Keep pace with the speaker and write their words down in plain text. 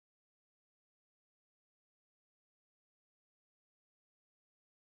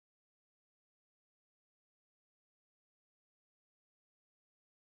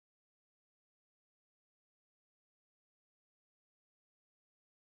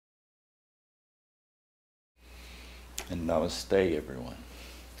And namaste, everyone.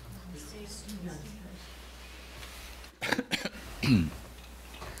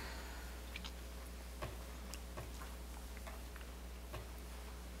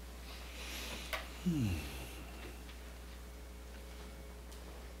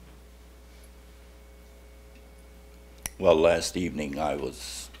 Well, last evening I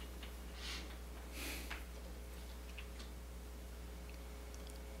was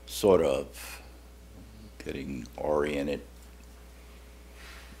sort of getting oriented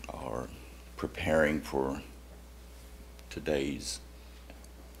or preparing for today's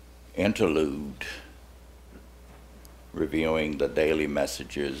interlude, reviewing the daily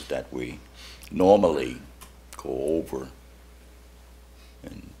messages that we normally go over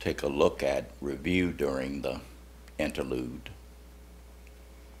and take a look at, review during the interlude.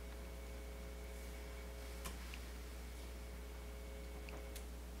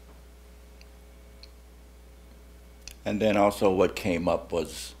 And then also what came up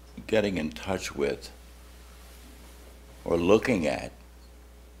was getting in touch with or looking at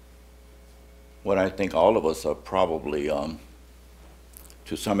what I think all of us are probably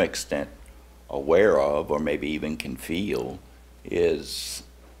to some extent aware of, or maybe even can feel, is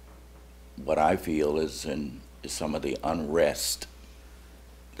what I feel is some of the unrest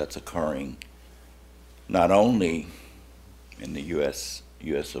that's occurring not only in the US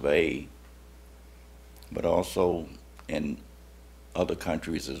of A, but also in other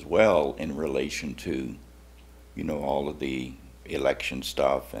countries as well, in relation to, you know, all of the election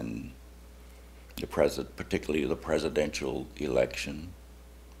stuff and particularly the presidential election.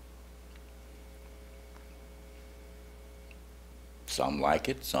 Some like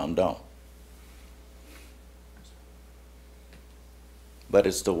it, some don't. But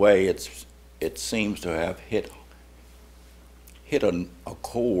it's the way it seems to have hit a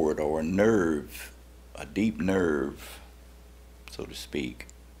chord or a nerve, a deep nerve, so to speak,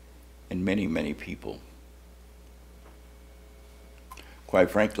 in many, many people. Quite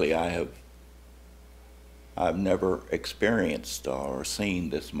frankly, I've never experienced or seen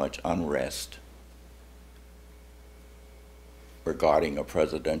this much unrest regarding a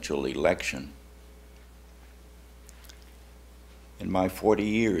presidential election in my 40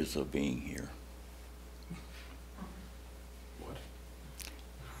 years of being here. What?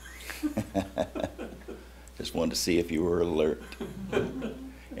 Just wanted to see if you were alert.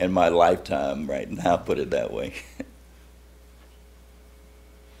 In my lifetime right now, put it that way.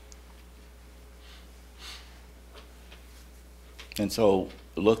 And so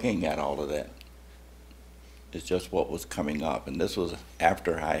looking at all of that is just what was coming up. And this was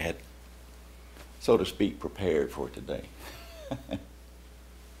after I had, so to speak, prepared for today.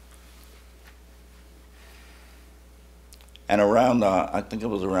 And around, I think it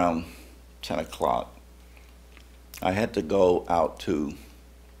was around 10 o'clock, I had to go out to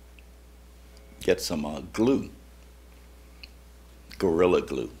get some glue. Gorilla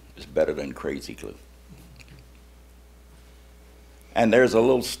glue is better than crazy glue. And there's a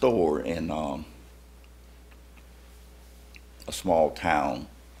little store in a small town,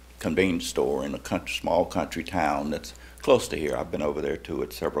 convenience store in a small country town that's close to here. I've been over there to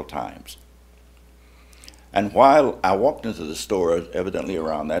it several times. And while I walked into the store, evidently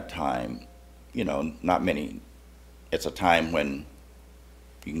around that time, you know, not many, it's a time when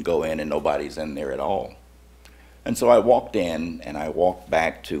you can go in and nobody's in there at all. And so I walked in and I walked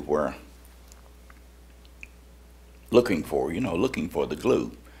back to where, looking for the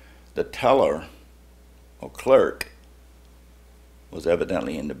glue. The teller or clerk was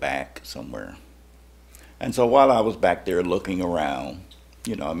evidently in the back somewhere. And so while I was back there looking around,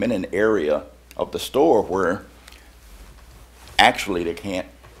 you know, I'm in an area of the store where actually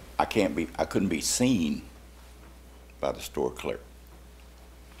I couldn't be seen by the store clerk.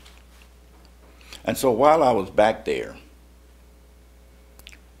 And so while I was back there,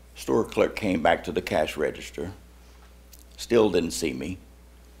 store clerk came back to the cash register, still didn't see me.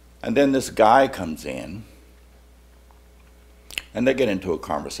 And then this guy comes in, and they get into a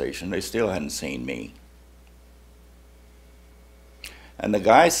conversation. They still hadn't seen me. And the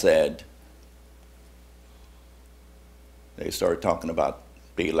guy said, they started talking about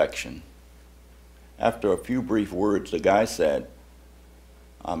the election. After a few brief words, the guy said,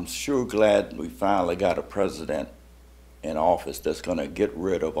 "I'm sure glad we finally got a president in office that's going to get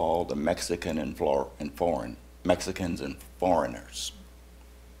rid of all the Mexicans and foreigners."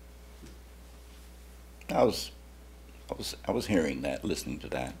 I was hearing that, listening to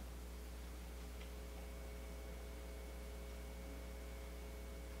that.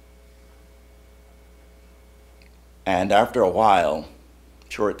 And after a while,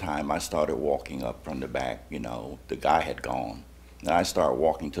 short time, I started walking up from the back. You know, the guy had gone. And I started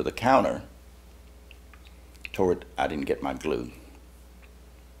walking to the counter I didn't get my glue.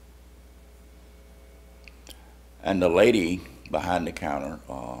 And the lady behind the counter,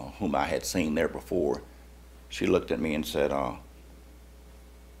 whom I had seen there before, she looked at me and said,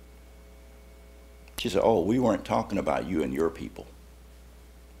 she said, "Oh, we weren't talking about you and your people."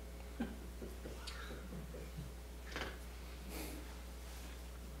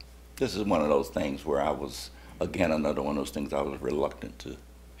 This is one of those things where I was, again, another one of those things I was reluctant to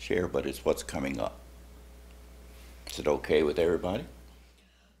share, but it's what's coming up. Is it okay with everybody?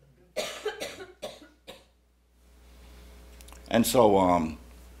 And so,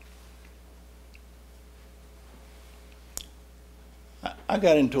 I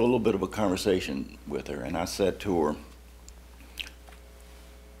got into a little bit of a conversation with her, and I said to her,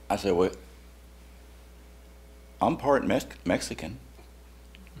 I said, "Well, I'm part Mexican."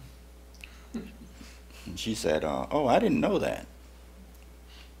 And she said, "Oh, I didn't know that."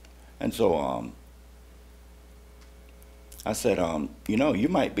 And so I said, "You know, you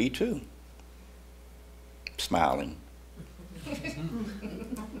might be too." Smiling.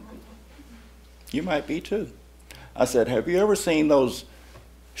 "You might be too." I said, "Have you ever seen those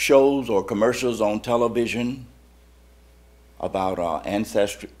shows or commercials on television about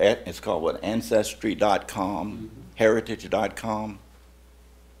Ancestry? It's called what? Ancestry.com, heritage.com.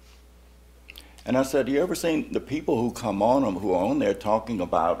 And I said, "You ever seen the people who come on them, who are on there talking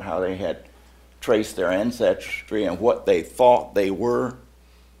about how they had traced their ancestry and what they thought they were?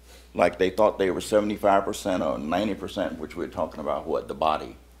 Like they thought they were 75% or 90%, which we're talking about what? The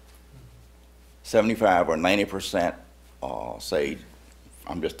body. 75 or 90%, say,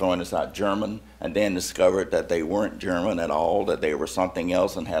 I'm just throwing this out, German, and then discovered that they weren't German at all, that they were something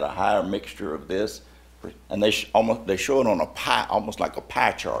else and had a higher mixture of this. And they show it on a pie, almost like a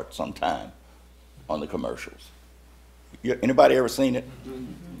pie chart sometime on the commercials. Anybody ever seen it?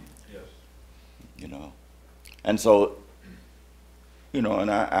 Mm-hmm. Yes. You know, and so, you know,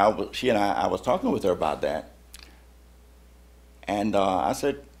 and I was talking with her about that, and I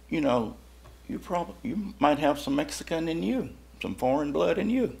said, "You know, you might have some Mexican in you, some foreign blood in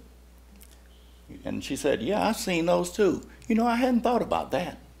you." And she said, "Yeah, I've seen those too. You know, I hadn't thought about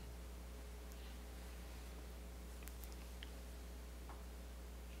that."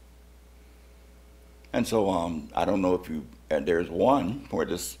 And so I don't know if there's one where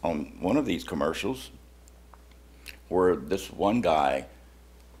on one of these commercials where this one guy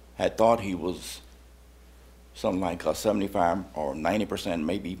had thought he was something like a 75 or 90%,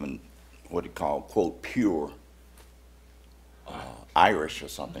 maybe even what he called, quote, pure Irish or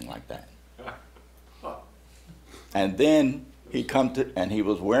something like that. And then and he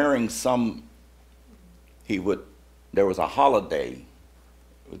was wearing there was a holiday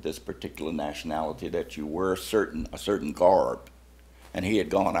with this particular nationality that you wear a certain garb. And he had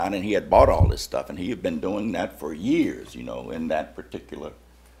gone out and he had bought all this stuff, and he had been doing that for years, you know,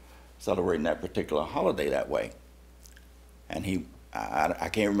 celebrating that particular holiday that way. And I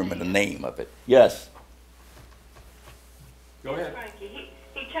can't remember the name of it. Yes? Go ahead. Frankie,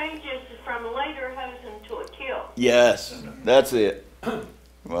 he changes from lederhosen to a kilt. Yes, that's it.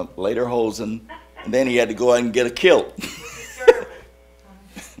 Well, lederhosen, and then he had to go out and get a kilt. German.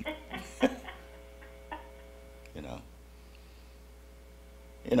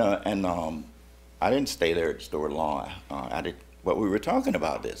 You know, and I didn't stay there at the store long. But we were talking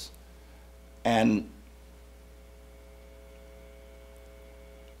about this, and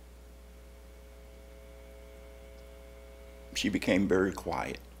she became very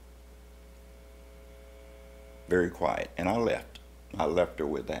quiet, and I left. I left her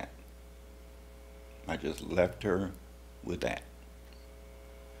with that. I just left her with that.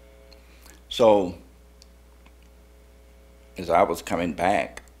 So, as I was coming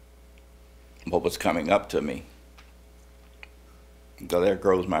back, what was coming up to me, so there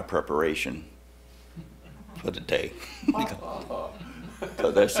goes my preparation for the day.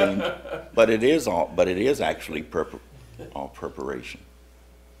 But it is actually all preparation.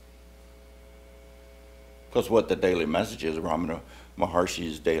 Because what the daily messages, Ramana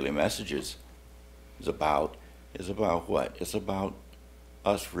Maharshi's daily messages is about what? It's about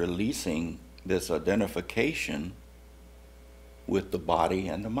us releasing this identification with the body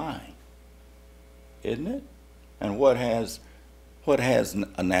and the mind, isn't it? And what has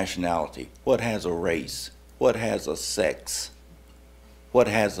a nationality? What has a race? What has a sex? What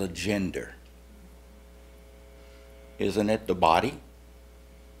has a gender? Isn't it the body?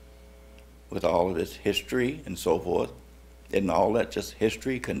 With all of its history and so forth. Isn't all that just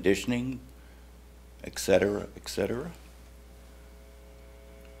history, conditioning, etc., etc.?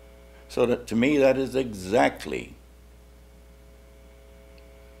 So that, to me, that is exactly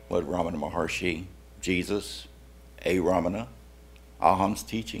what Ramana Maharshi, Jesus, A. Ramana, AHAM's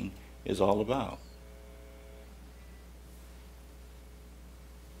teaching is all about.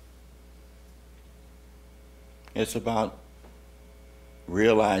 It's about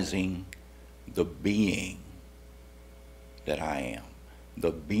realizing the being that I am,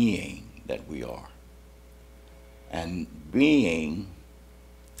 the being that we are. And being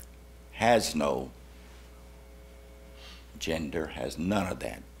has no gender, has none of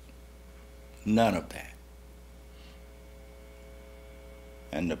that. None of that.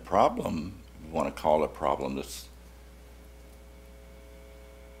 And the problem, if you want to call it problem, this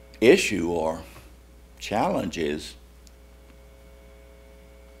issue or challenge is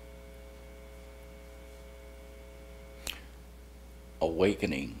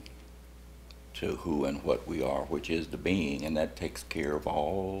awakening to who and what we are, which is the being, and that takes care of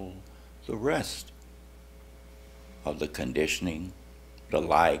all the rest of the conditioning, the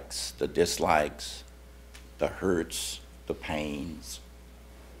likes, the dislikes, the hurts, the pains,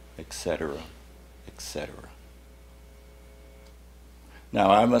 etc., etc. Now,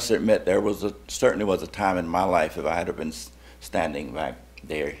 I must admit, there certainly was a time in my life, if I had been standing back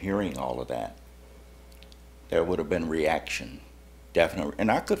there hearing all of that, there would have been reaction, definitely. And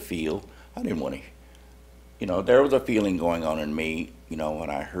I could feel, I didn't want to, there was a feeling going on in me, when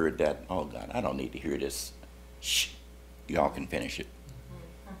I heard that, oh God, I don't need to hear this. Shh, y'all can finish it.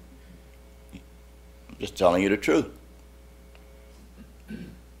 I'm just telling you the truth.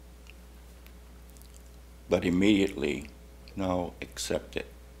 But immediately, no, accept it.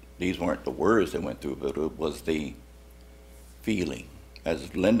 These weren't the words that went through, but it was the feeling.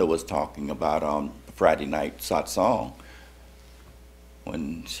 As Linda was talking about on Friday night satsang,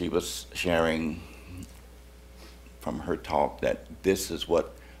 when she was sharing from her talk that this is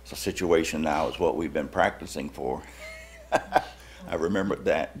what the situation now is what we've been practicing for. I remembered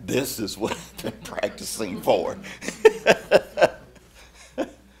that. This is what I've been practicing for.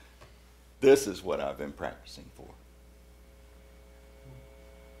 This is what I've been practicing for.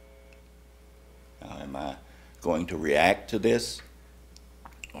 Now, am I going to react to this?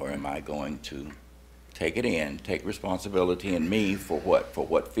 Or am I going to take it in, take responsibility in me for what? For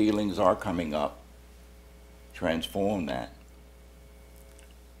what feelings are coming up, transform that.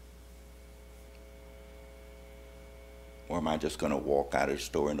 Or am I just going to walk out of the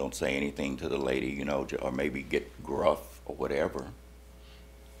store and don't say anything to the lady, or maybe get gruff or whatever?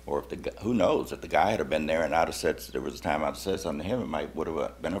 Or if the guy, who knows, if the guy had been there and I'd have said, there was a time I'd said something to him, it would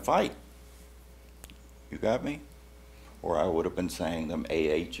have been a fight. You got me? Or I would have been saying them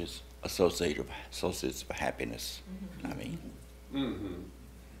AHs, Associates for Happiness. I mean.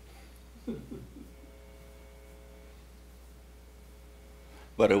 Mm-hmm.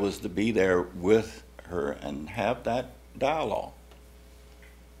 But it was to be there with her and have that dialogue.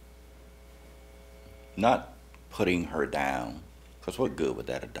 Not putting her down, because what good would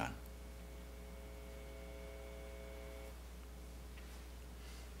that have done?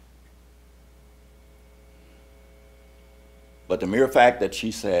 But the mere fact that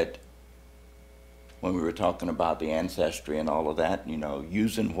she said, when we were talking about the ancestry and all of that,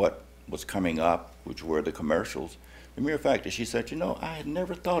 using what was coming up, which were the commercials, the mere fact that she said, I had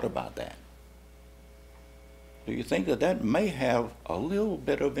never thought about that. Do you think that may have a little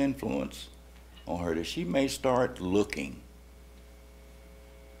bit of influence on her, that she may start looking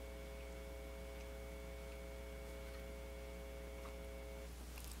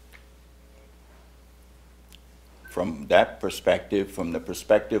from that perspective, from the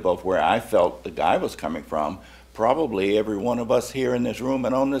perspective of where I felt the guy was coming from? Probably every one of us here in this room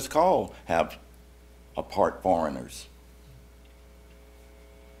and on this call are part foreigners.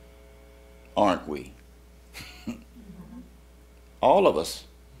 Aren't we? All of us.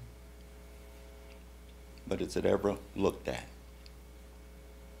 But is it ever looked at?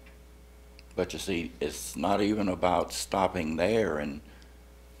 But you see, it's not even about stopping there and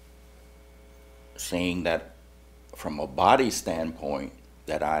seeing that from a body standpoint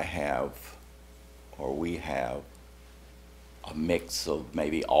that I have, or we have, a mix of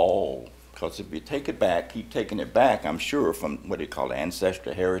maybe all. Because if you take it back, keep taking it back, I'm sure from what do you call it,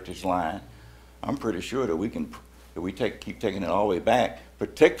 ancestral heritage line, I'm pretty sure that we can, if we keep taking it all the way back,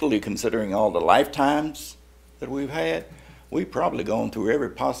 particularly considering all the lifetimes that we've had, we've probably gone through every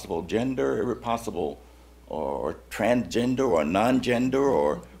possible gender, every possible or transgender or non-gender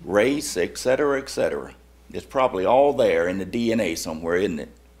or race, etc., etc. It's probably all there in the DNA somewhere, isn't it?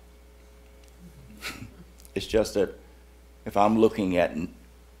 It's just that if I'm looking at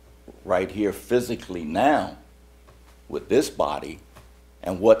right here physically now with this body,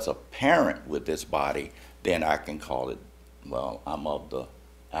 and what's apparent with this body, then I can call it, well, I'm of the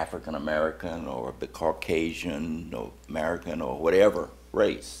African American or the Caucasian or American or whatever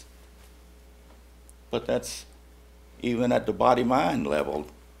race. But that's, even at the body-mind level,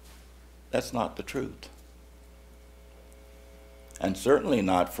 that's not the truth. And certainly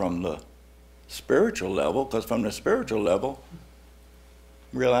not from the spiritual level, because from the spiritual level,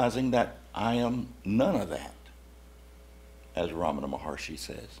 realizing that I am none of that, as Ramana Maharshi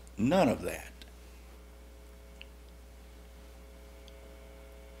says, none of that.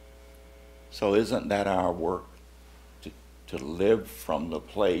 So isn't that our work, to live from the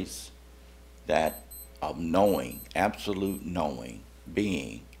place that of knowing, absolute knowing,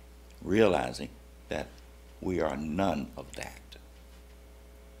 being, realizing that we are none of that.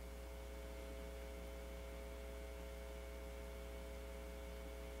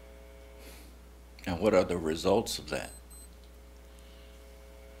 And what are the results of that?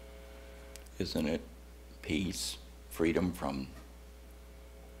 Isn't it peace, freedom from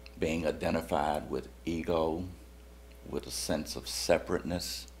being identified with ego, with a sense of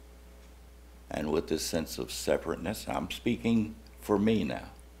separateness? And with this sense of separateness, I'm speaking for me now.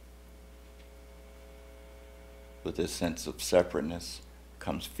 With this sense of separateness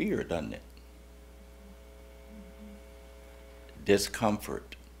comes fear, doesn't it?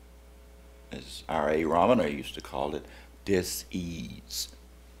 Discomfort, as R.A. Ramana used to call it, dis-ease.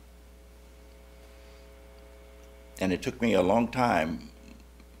 And it took me a long time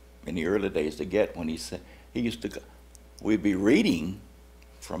in the early days to get when he said, we'd be reading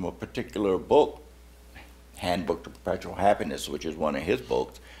from a particular book, Handbook to Perpetual Happiness, which is one of his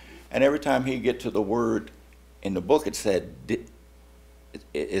books, and every time he'd get to the word in the book, it says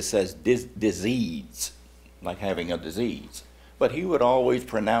disease, like having a disease. But he would always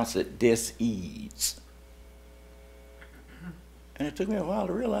pronounce it dis-ease. And it took me a while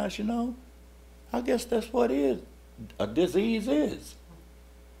to realize, I guess that's what a disease is.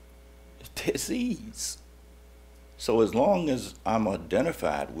 It's disease. So as long as I'm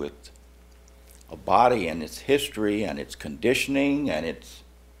identified with a body and its history and its conditioning and its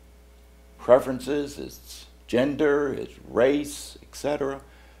preferences, its gender, its race, etc.,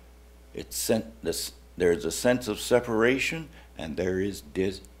 there's a sense of separation, and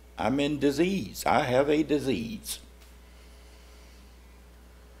I'm in disease. I have a disease.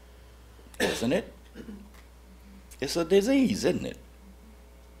 Isn't it? It's a disease, isn't it?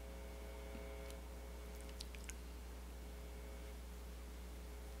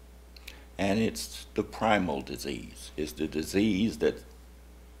 And it's the primal disease. It's the disease that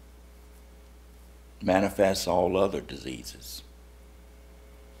manifests all other diseases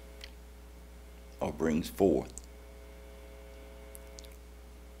or brings forth.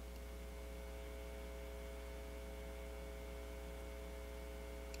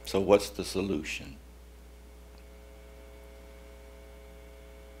 So what's the solution?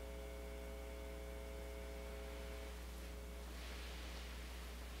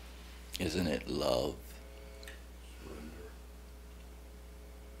 Isn't it love?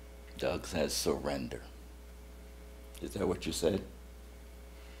 Doug says surrender. Is that what you said?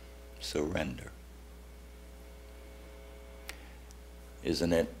 Surrender.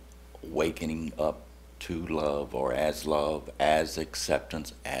 Isn't it waking up to love, or as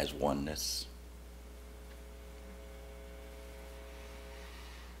acceptance, as oneness?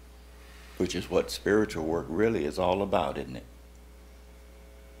 Which is what spiritual work really is all about, isn't it?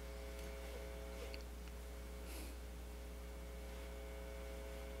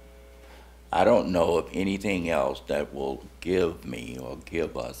 I don't know of anything else that will give me or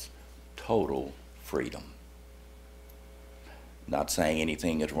give us total freedom. Not saying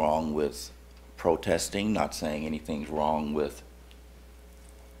anything is wrong with protesting, not saying anything's wrong with,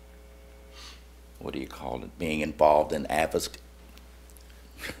 what do you call it, being involved in advocacy.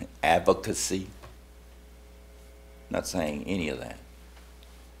 Not saying any of that.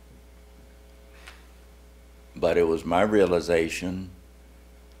 But it was my realization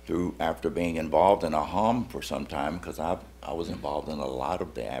after being involved in AHAM for some time, because I was involved in a lot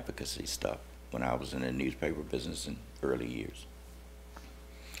of the advocacy stuff when I was in the newspaper business in early years.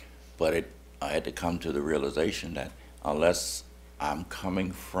 But I had to come to the realization that unless I'm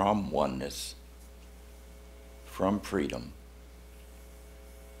coming from oneness, from freedom,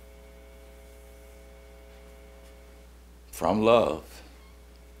 from love,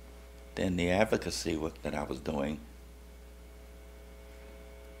 then the advocacy work that I was doing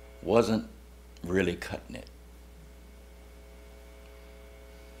wasn't really cutting it.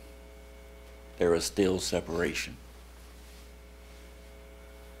 There was still separation.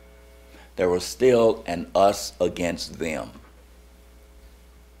 There was still an us against them.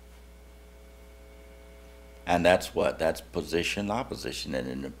 And that's what? That's position,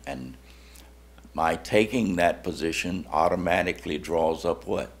 opposition. And my taking that position automatically draws up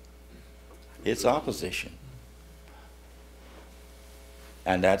what? It's opposition.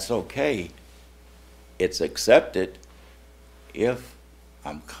 And that's okay. It's accepted if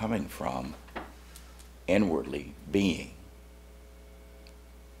I'm coming from inwardly being.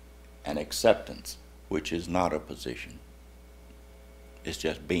 An acceptance, which is not a position. It's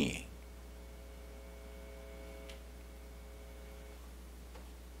just being.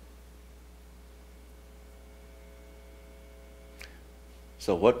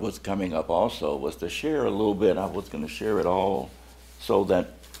 So what was coming up also was to share a little bit. I was going to share it all so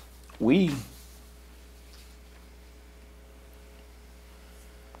that we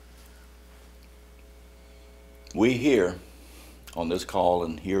here on this call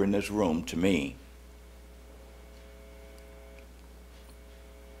and here in this room, to me,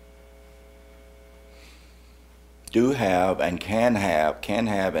 do have and can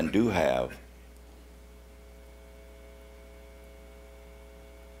have and do have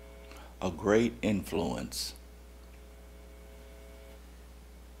a great influence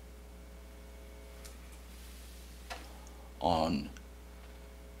on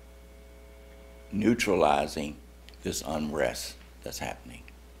neutralizing this unrest that's happening.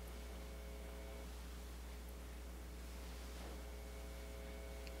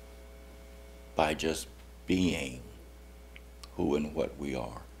 By just being who and what we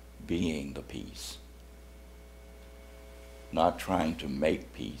are, being the peace. Not trying to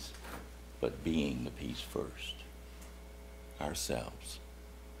make peace, but being the peace first, ourselves.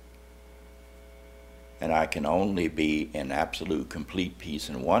 And I can only be in absolute complete peace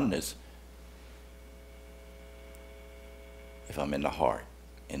and oneness if I'm in the heart,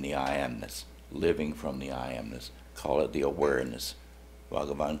 in the I amness, living from the I amness. Call it the awareness.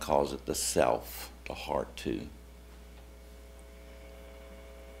 Bhagavan calls it the self, the heart too.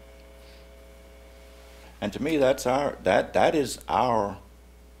 And to me, that is our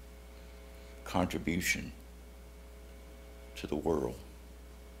contribution to the world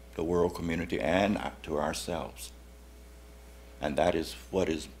community, and to ourselves. And that is what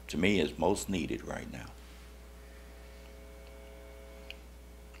is, to me, is most needed right now.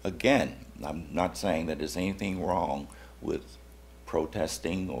 Again, I'm not saying that there's anything wrong with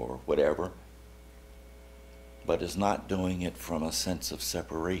protesting or whatever, but it's not doing it from a sense of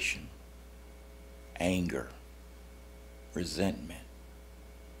separation, anger, resentment,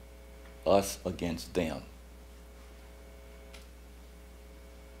 us against them.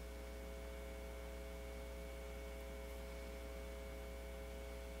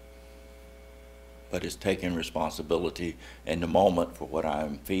 But it's taking responsibility in the moment for what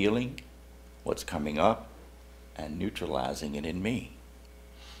I'm feeling, what's coming up, and neutralizing it in me.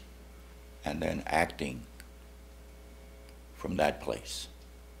 And then acting from that place,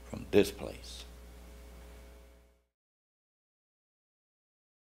 from this place.